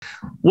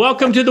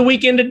Welcome to the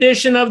weekend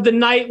edition of the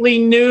Nightly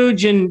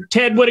Nuge. And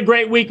Ted, what a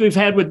great week we've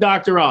had with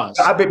Dr. Oz.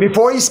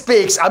 Before he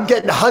speaks, I'm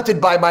getting hunted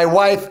by my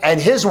wife and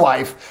his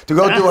wife to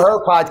go do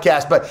her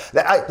podcast. But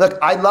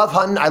I love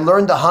hunting. I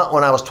learned to hunt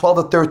when I was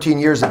 12 to 13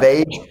 years of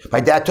age. My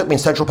dad took me in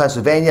central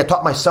Pennsylvania. I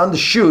taught my son to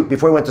shoot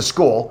before he went to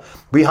school.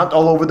 We hunt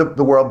all over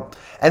the world.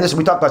 And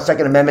we talk about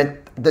Second Amendment.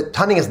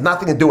 Hunting has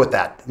nothing to do with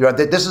that.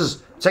 This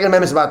is Second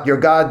Amendment is about your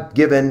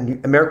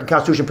God-given American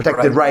Constitution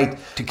protected right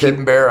to keep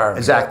and bear arms.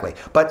 Exactly.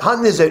 But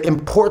hunting is an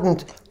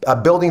important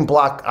building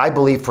block, I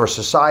believe, for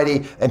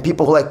society. And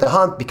people who like to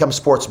hunt become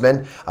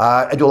sportsmen.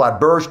 I do a lot of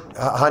bird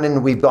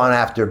hunting. We've gone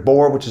after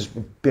boar, which has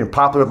been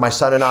popular with my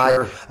son and I.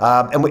 Sure.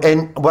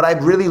 And what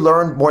I've really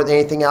learned more than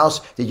anything else,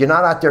 that you're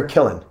not out there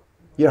killing.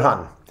 You're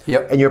hunting.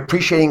 Yep. And you're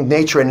appreciating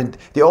nature. And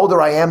the older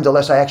I am, the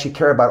less I actually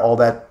care about all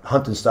that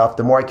hunting stuff.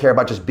 The more I care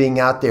about just being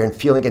out there and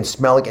feeling and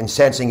smelling and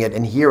sensing it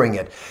and hearing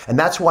it. And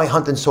that's why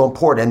hunting's so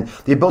important.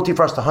 And the ability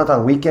for us to hunt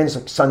on weekends,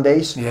 like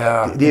Sundays.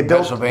 Yeah, the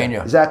ability,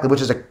 Pennsylvania. Exactly,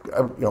 which is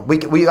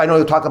we I know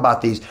you talk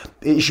about these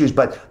issues,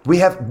 but we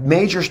have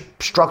major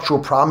structural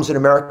problems in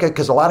America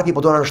because a lot of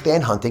people don't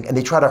understand hunting and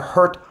they try to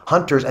hurt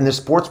hunters and the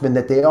sportsmen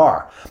that they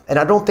are. And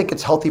I don't think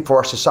it's healthy for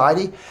our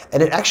society.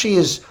 And it actually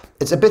is,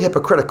 it's a bit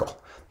hypocritical.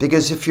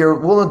 Because if you're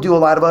willing to do a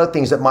lot of other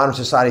things that modern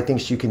society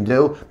thinks you can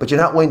do, but you're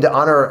not willing to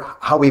honor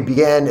how we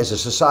began as a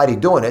society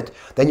doing it,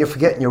 then you're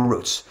forgetting your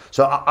roots.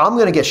 So I'm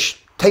going to get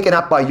taken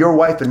up by your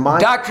wife and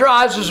mine. Dr.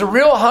 Oz is a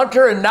real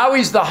hunter, and now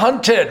he's the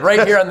hunted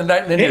right here on the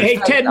Nightly Nuge. Hey,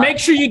 Ted, make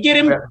sure you get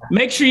him.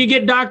 Make sure you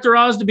get Dr.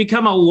 Oz to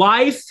become a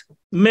life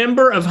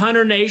member of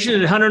Hunter Nation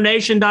at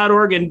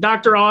hunternation.org. And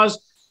Dr. Oz,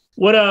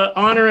 what an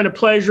honor and a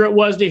pleasure it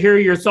was to hear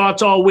your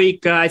thoughts all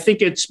week. I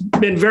think it's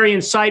been very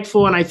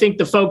insightful, and I think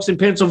the folks in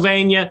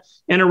Pennsylvania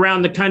and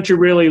around the country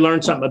really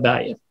learned something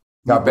about you.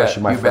 God bless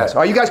you, my friends.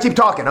 All right, you guys keep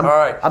talking. All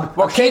right.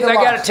 Well, Keith, I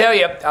got to tell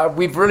you,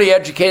 we've really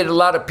educated a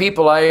lot of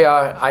people.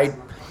 I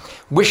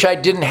wish I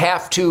didn't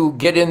have to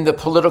get in the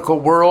political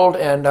world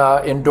and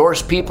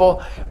endorse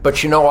people,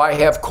 but I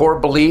have core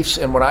beliefs,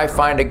 and when I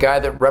find a guy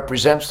that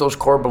represents those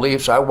core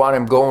beliefs, I want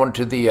him going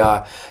to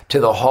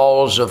the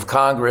halls of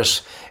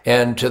Congress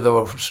and to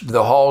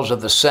the halls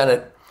of the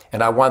Senate,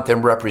 and I want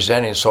them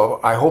representing. So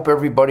I hope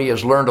everybody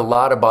has learned a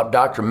lot about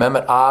Dr.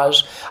 Mehmet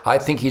Oz. I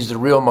think he's the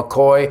real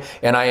McCoy,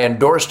 and I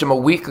endorsed him a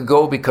week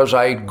ago because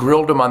I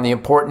grilled him on the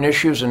important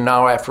issues, and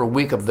now after a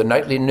week of the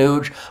Nightly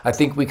Nuge, I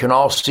think we can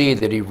all see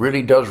that he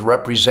really does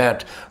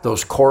represent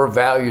those core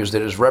values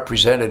that is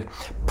represented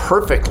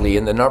perfectly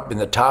in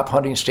the top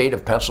hunting state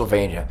of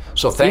Pennsylvania.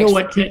 So thanks for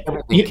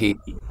everything, Keith.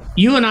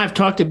 You and I have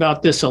talked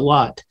about this a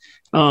lot.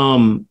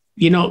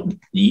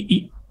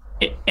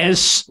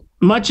 As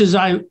much as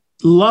I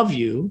love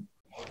you,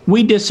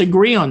 we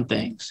disagree on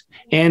things,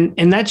 and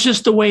that's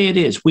just the way it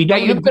is. We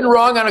don't. You've been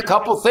wrong on a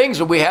couple things,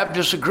 and we have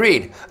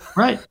disagreed.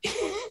 Right,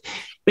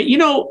 but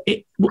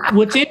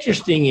what's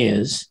interesting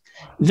is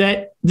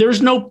that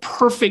there's no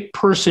perfect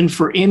person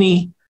for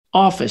any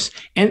office,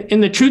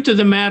 and the truth of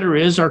the matter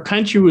is, our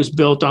country was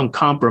built on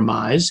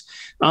compromise,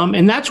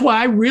 and that's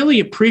why I really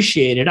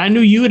appreciate it. I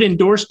knew you would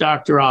endorse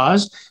Dr.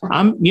 Oz.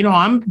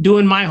 I'm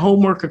doing my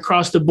homework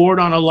across the board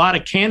on a lot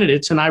of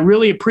candidates, and I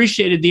really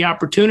appreciated the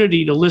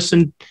opportunity to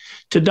listen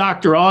to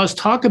Dr. Oz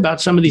talk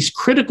about some of these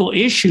critical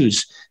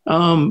issues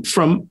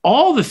from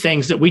all the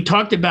things that we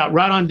talked about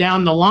right on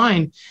down the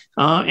line,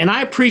 and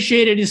I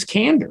appreciated his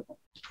candor.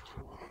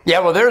 Yeah,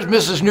 well, there's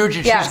Mrs.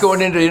 Nugent. Yes. She's going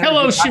into the interview.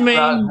 Hello,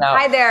 Shemaine.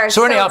 Hi there.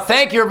 So anyhow,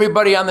 thank you,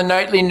 everybody, on the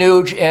Nightly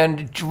Nuge,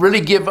 and to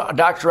really give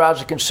Dr.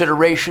 Oz a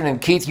consideration.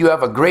 And Keith, you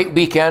have a great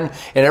weekend,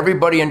 and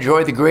everybody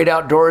enjoy the great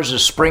outdoors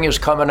as spring is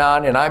coming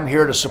on, and I'm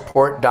here to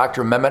support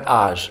Dr. Mehmet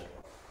Oz.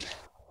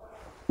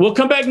 We'll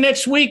come back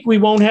next week. We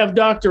won't have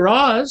Dr.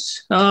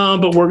 Oz,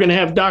 but we're going to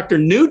have Dr.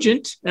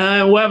 Nugent.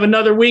 We'll have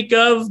another week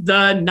of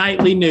the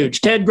Nightly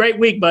Nuge. Ted, great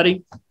week,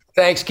 buddy.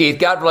 Thanks, Keith.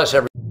 God bless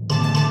everybody.